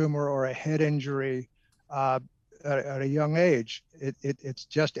brain tumor or a head injury at a young age, it's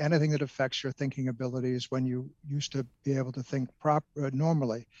just anything that affects your thinking abilities when you used to be able to think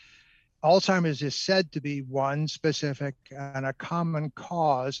normally. Alzheimer's is said to be one specific and a common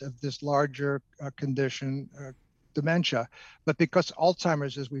cause of this larger condition, dementia. But because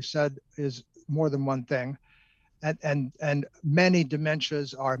Alzheimer's, as we said, is more than one thing, and many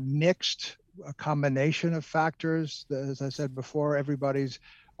dementias are mixed, a combination of factors. As I said before, everybody's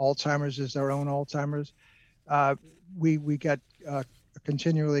Alzheimer's is their own Alzheimer's. We get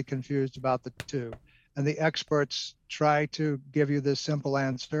continually confused about the two. And the experts try to give you this simple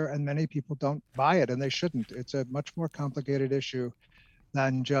answer, and many people don't buy it, and they shouldn't. It's a much more complicated issue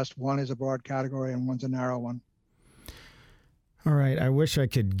than just one is a broad category and one's a narrow one. All right. I wish I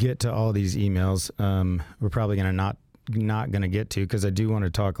could get to all these emails. We're probably going to not going to get to, because I do want to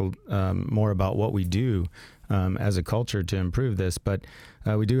talk more about what we do as a culture to improve this. But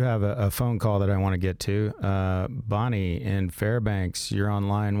we do have a phone call that I want to get to. Bonnie in Fairbanks, you're on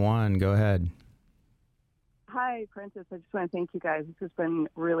line 1. Go ahead. Hi, Princess. I just want to thank you guys. This has been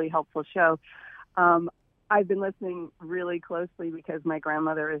a really helpful show. I've been listening really closely because my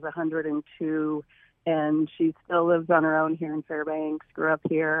grandmother is 102, and she still lives on her own here in Fairbanks, grew up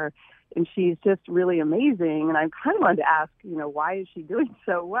here, and she's just really amazing. And I kind of wanted to ask, why is she doing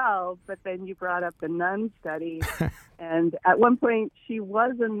so well? But then you brought up the nun study, and at one point she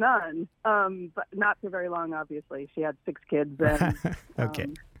was a nun, but not for very long, obviously. She had 6 kids, and, okay.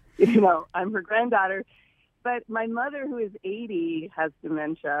 I'm her granddaughter. But my mother, who is 80, has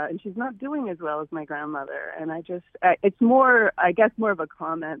dementia, and she's not doing as well as my grandmother. And it's more of a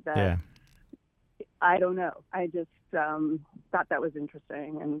comment that, yeah. I don't know. I just thought that was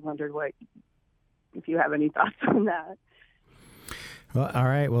interesting and wondered if you have any thoughts on that. Well, all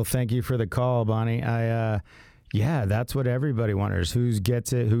right. Well, thank you for the call, Bonnie. Yeah, that's what everybody wonders. Who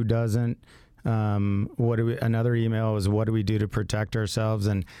gets it? Who doesn't? Another email was, what do we do to protect ourselves?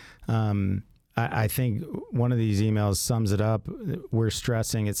 And I think one of these emails sums it up. We're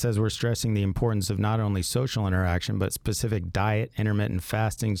stressing the importance of not only social interaction, but specific diet, intermittent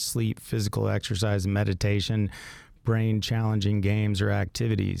fasting, sleep, physical exercise, meditation, brain challenging games or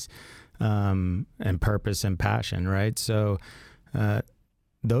activities, and purpose and passion, right? So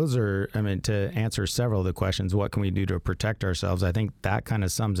those are, to answer several of the questions, what can we do to protect ourselves? I think that kind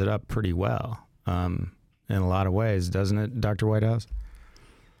of sums it up pretty well in a lot of ways, doesn't it, Dr. Whitehouse?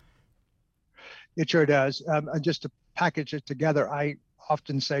 It sure does. Just to package it together, I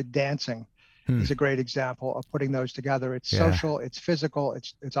often say dancing is a great example of putting those together. It's social, it's physical,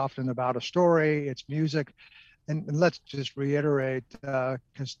 it's often about a story, it's music. And let's just reiterate,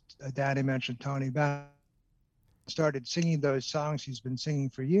 because Danny mentioned Tony Bennett started singing those songs he's been singing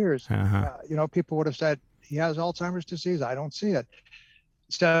for years. People would have said, he has Alzheimer's disease. I don't see it.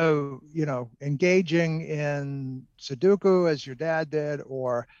 So, engaging in Sudoku as your dad did,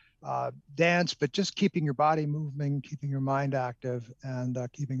 or dance, but just keeping your body moving, keeping your mind active, and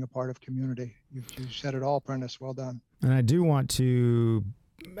keeping a part of community. You said it all, Prentice. Well done. And I do want to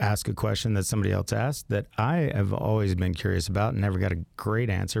ask a question that somebody else asked that I have always been curious about and never got a great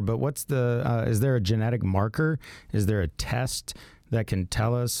answer. But what's is there a genetic marker? Is there a test that can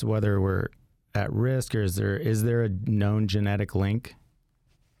tell us whether we're at risk, or is there a known genetic link?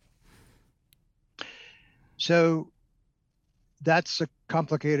 So that's a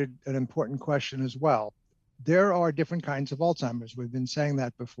complicated and important question as well. There are different kinds of Alzheimer's. We've been saying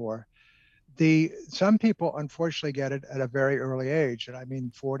that before. Some people unfortunately get it at a very early age, and I mean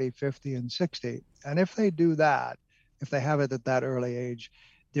 40, 50, and 60. And if they do that, if they have it at that early age,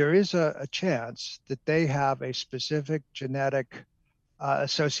 there is a chance that they have a specific genetic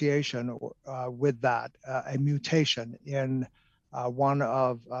association with that, a mutation in one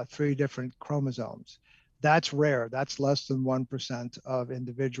of 3 different chromosomes. That's rare. That's less than 1% of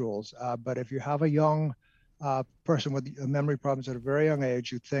individuals. But if you have a young person with memory problems at a very young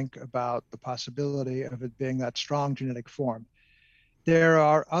age, you think about the possibility of it being that strong genetic form. There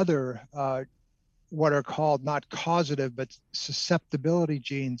are other what are called not causative, but susceptibility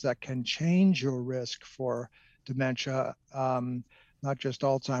genes that can change your risk for dementia, not just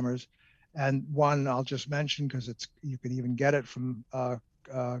Alzheimer's. And one I'll just mention, because you can even get it from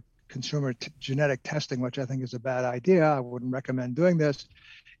consumer genetic testing, which I think is a bad idea. I wouldn't recommend doing this.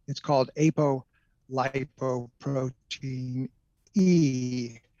 It's called apolipoprotein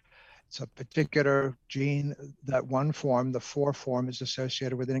E. It's a particular gene that one form, the 4 form, is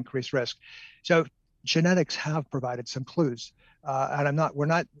associated with an increased risk. So genetics have provided some clues. And we're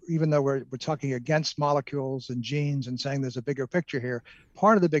not, even though we're talking against molecules and genes and saying there's a bigger picture here,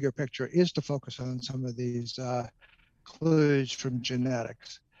 part of the bigger picture is to focus on some of these clues from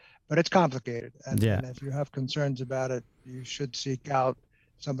genetics. But it's complicated. And if you have concerns about it, you should seek out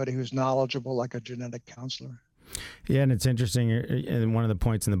somebody who's knowledgeable, like a genetic counselor. Yeah, and it's interesting. And one of the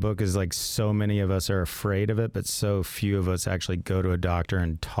points in the book is like so many of us are afraid of it, but so few of us actually go to a doctor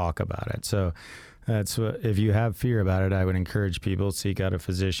and talk about it. So that's what, if you have fear about it, I would encourage people to seek out a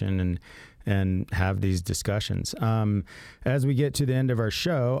physician and have these discussions. As we get to the end of our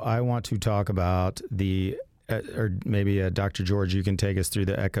show, I want to talk about or maybe Dr. George, you can take us through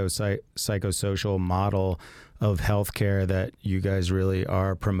the psychosocial model of healthcare that you guys really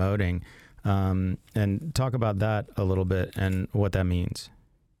are promoting, and talk about that a little bit and what that means.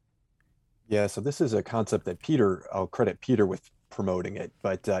 Yeah, so this is a concept that I'll credit Peter with promoting it,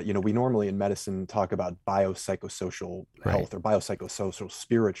 but we normally in medicine talk about biopsychosocial health or biopsychosocial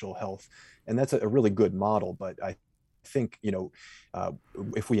spiritual health, and that's a really good model. But I think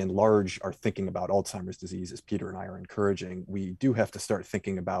if we enlarge our thinking about Alzheimer's disease, as Peter and I are encouraging, we do have to start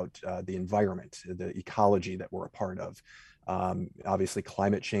thinking about the environment, the ecology that we're a part of. Obviously,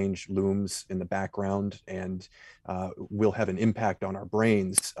 climate change looms in the background, and will have an impact on our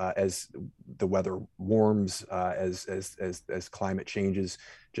brains as the weather warms, as climate changes.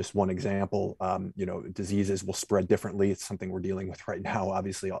 Just one example, diseases will spread differently. It's something we're dealing with right now,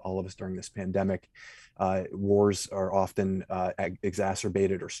 obviously, all of us during this pandemic. Wars are often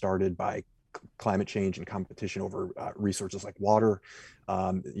exacerbated or started by climate change and competition over resources like water.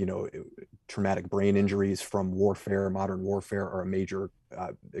 Traumatic brain injuries from warfare, modern warfare, are a major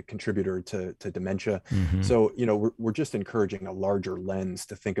contributor to dementia. Mm-hmm. So, we're just encouraging a larger lens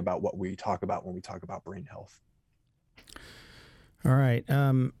to think about what we talk about when we talk about brain health. All right.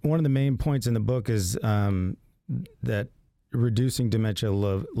 One of the main points in the book is that reducing dementia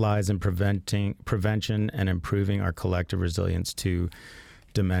lies in prevention and improving our collective resilience to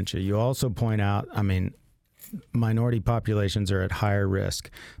dementia. You also point out, minority populations are at higher risk,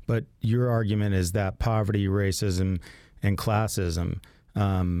 but your argument is that poverty, racism, and classism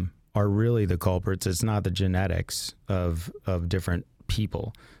are really the culprits. It's not the genetics of different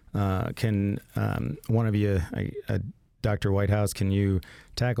people. Can one of you, Dr. Whitehouse, can you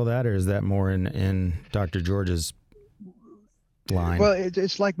tackle that, or is that more in Dr. George's line? Well,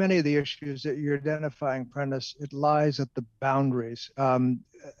 it's like many of the issues that you're identifying, Prentice. It lies at the boundaries. The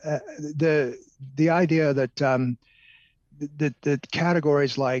idea that that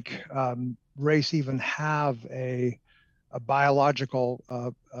categories like race even have a biological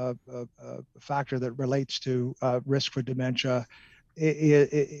factor that relates to risk for dementia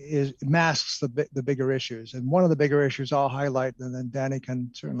it masks the bigger issues. And one of the bigger issues I'll highlight, and then Danny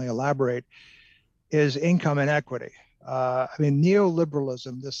can certainly elaborate, is income inequity.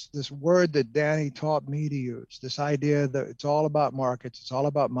 Neoliberalism, this word that Danny taught me to use, this idea that it's all about markets, it's all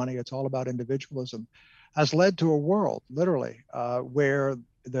about money, it's all about individualism, has led to a world, literally, where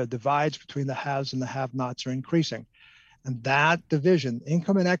the divides between the haves and the have-nots are increasing. And that division,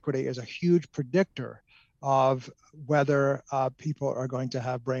 income inequity, is a huge predictor of whether people are going to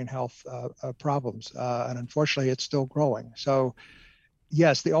have brain health problems. And unfortunately, it's still growing. So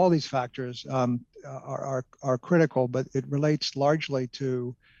yes, all these factors are critical, but it relates largely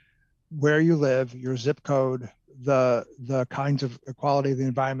to where you live, your zip code, the kinds of quality of the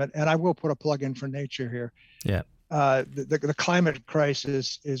environment. And I will put a plug in for nature here. Yeah. The climate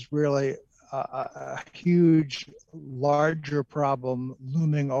crisis is really a huge, larger problem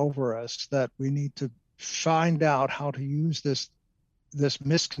looming over us that we need to find out how to use this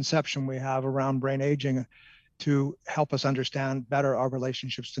misconception we have around brain aging to help us understand better our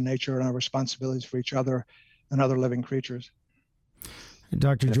relationships to nature and our responsibilities for each other and other living creatures.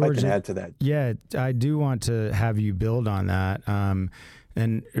 Dr. George, if I can add to that. Yeah, I do want to have you build on that.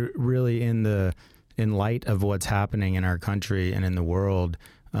 And really in light of what's happening in our country and in the world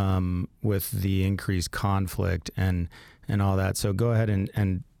with the increased conflict and all that. So go ahead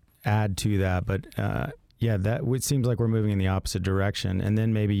and add to that. But Yeah, it seems like we're moving in the opposite direction. And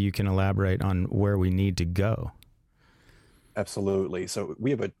then maybe you can elaborate on where we need to go. Absolutely. So we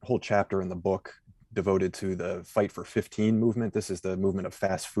have a whole chapter in the book devoted to the Fight for 15 movement. This is the movement of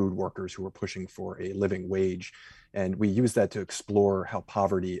fast food workers who are pushing for a living wage. And we use that to explore how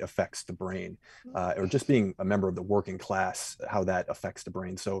poverty affects the brain, or just being a member of the working class, how that affects the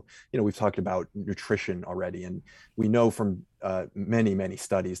brain. So, we've talked about nutrition already, and we know from many, many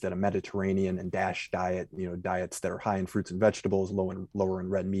studies that a Mediterranean and DASH diet, diets that are high in fruits and vegetables, lower in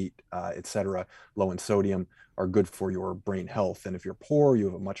red meat, et cetera, low in sodium, are good for your brain health. And if you're poor, you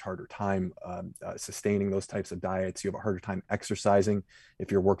have a much harder time sustaining those types of diets. You have a harder time exercising.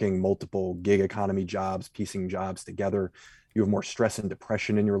 If you're working multiple gig economy jobs, piecing jobs together, you have more stress and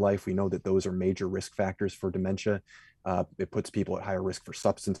depression in your life. We know that those are major risk factors for dementia. It puts people at higher risk for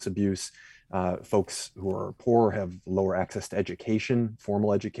substance abuse. Folks who are poor have lower access to education,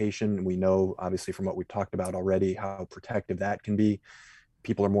 formal education. And we know, obviously, from what we've talked about already, how protective that can be.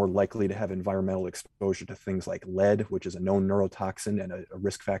 People are more likely to have environmental exposure to things like lead, which is a known neurotoxin and a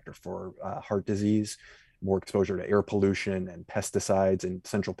risk factor for heart disease, more exposure to air pollution and pesticides. In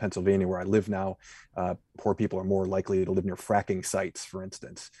central Pennsylvania, where I live now, poor people are more likely to live near fracking sites, for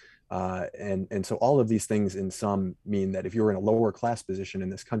instance. And so all of these things in sum mean that if you're in a lower class position in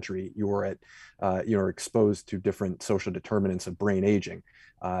this country, you're exposed to different social determinants of brain aging,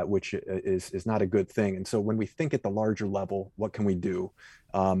 which is not a good thing. And so when we think at the larger level, what can we do?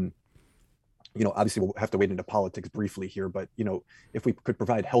 Obviously we'll have to wade into politics briefly here, but if we could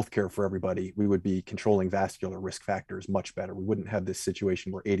provide healthcare for everybody, we would be controlling vascular risk factors much better. We wouldn't have this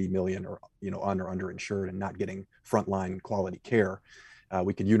situation where 80 million are on or underinsured and not getting frontline quality care.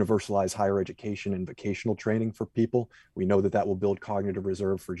 We could universalize higher education and vocational training for people. We know that will build cognitive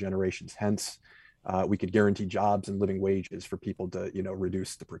reserve for generations hence. We could guarantee jobs and living wages for people to,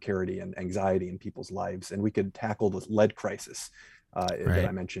 reduce the precarity and anxiety in people's lives. And we could tackle the lead crisis that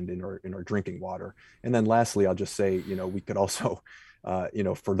I mentioned in our drinking water. And then lastly, I'll just say, we could also,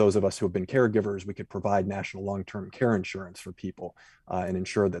 for those of us who have been caregivers, we could provide national long-term care insurance for people and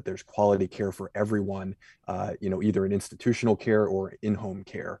ensure that there's quality care for everyone, either in institutional care or in-home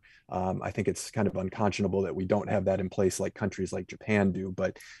care. I think it's kind of unconscionable that we don't have that in place like countries like Japan do,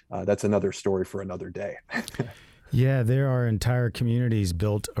 but that's another story for another day. Yeah, there are entire communities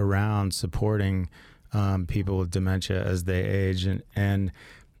built around supporting people with dementia as they age, and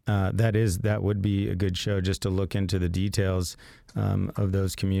that would be a good show just to look into the details of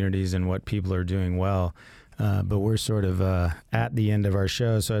those communities and what people are doing well. But we're sort of at the end of our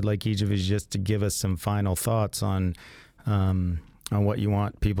show, so I'd like each of you just to give us some final thoughts on what you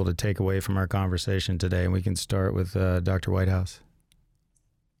want people to take away from our conversation today. And we can start with Dr. Whitehouse.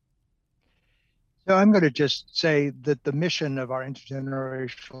 So I'm going to just say that the mission of our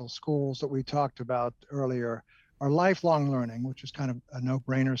intergenerational schools that we talked about earlier are lifelong learning, which is kind of a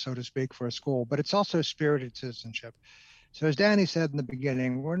no-brainer, so to speak, for a school, but it's also spirited citizenship. So as Danny said in the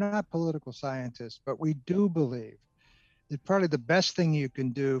beginning, we're not political scientists, but we do believe that probably the best thing you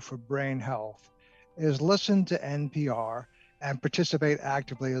can do for brain health is listen to NPR and participate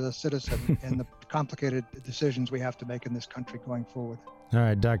actively as a citizen in the complicated decisions we have to make in this country going forward. All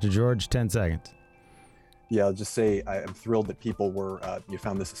right, Dr. George, 10 seconds. Yeah, I'll just say I'm thrilled that people you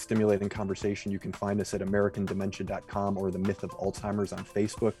found this a stimulating conversation. You can find us at AmericanDementia.com or The Myth of Alzheimer's on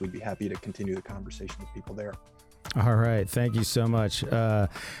Facebook. We'd be happy to continue the conversation with people there. All right. Thank you so much. I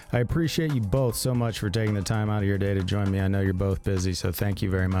appreciate you both so much for taking the time out of your day to join me. I know you're both busy, so thank you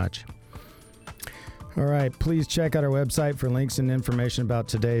very much. All right. Please check out our website for links and information about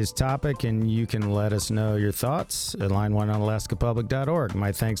today's topic, and you can let us know your thoughts at line1onalaskapublic.org.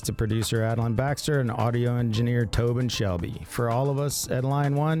 My thanks to producer Adeline Baxter and audio engineer Tobin Shelby. For all of us at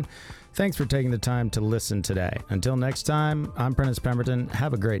Line 1, thanks for taking the time to listen today. Until next time, I'm Prentice Pemberton.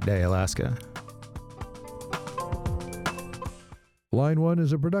 Have a great day, Alaska. Line 1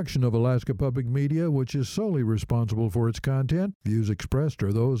 is a production of Alaska Public Media, which is solely responsible for its content. Views expressed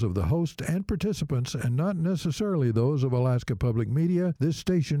are those of the host and participants and not necessarily those of Alaska Public Media, this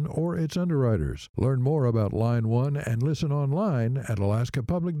station, or its underwriters. Learn more about Line 1 and listen online at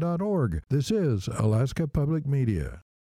alaskapublic.org. This is Alaska Public Media.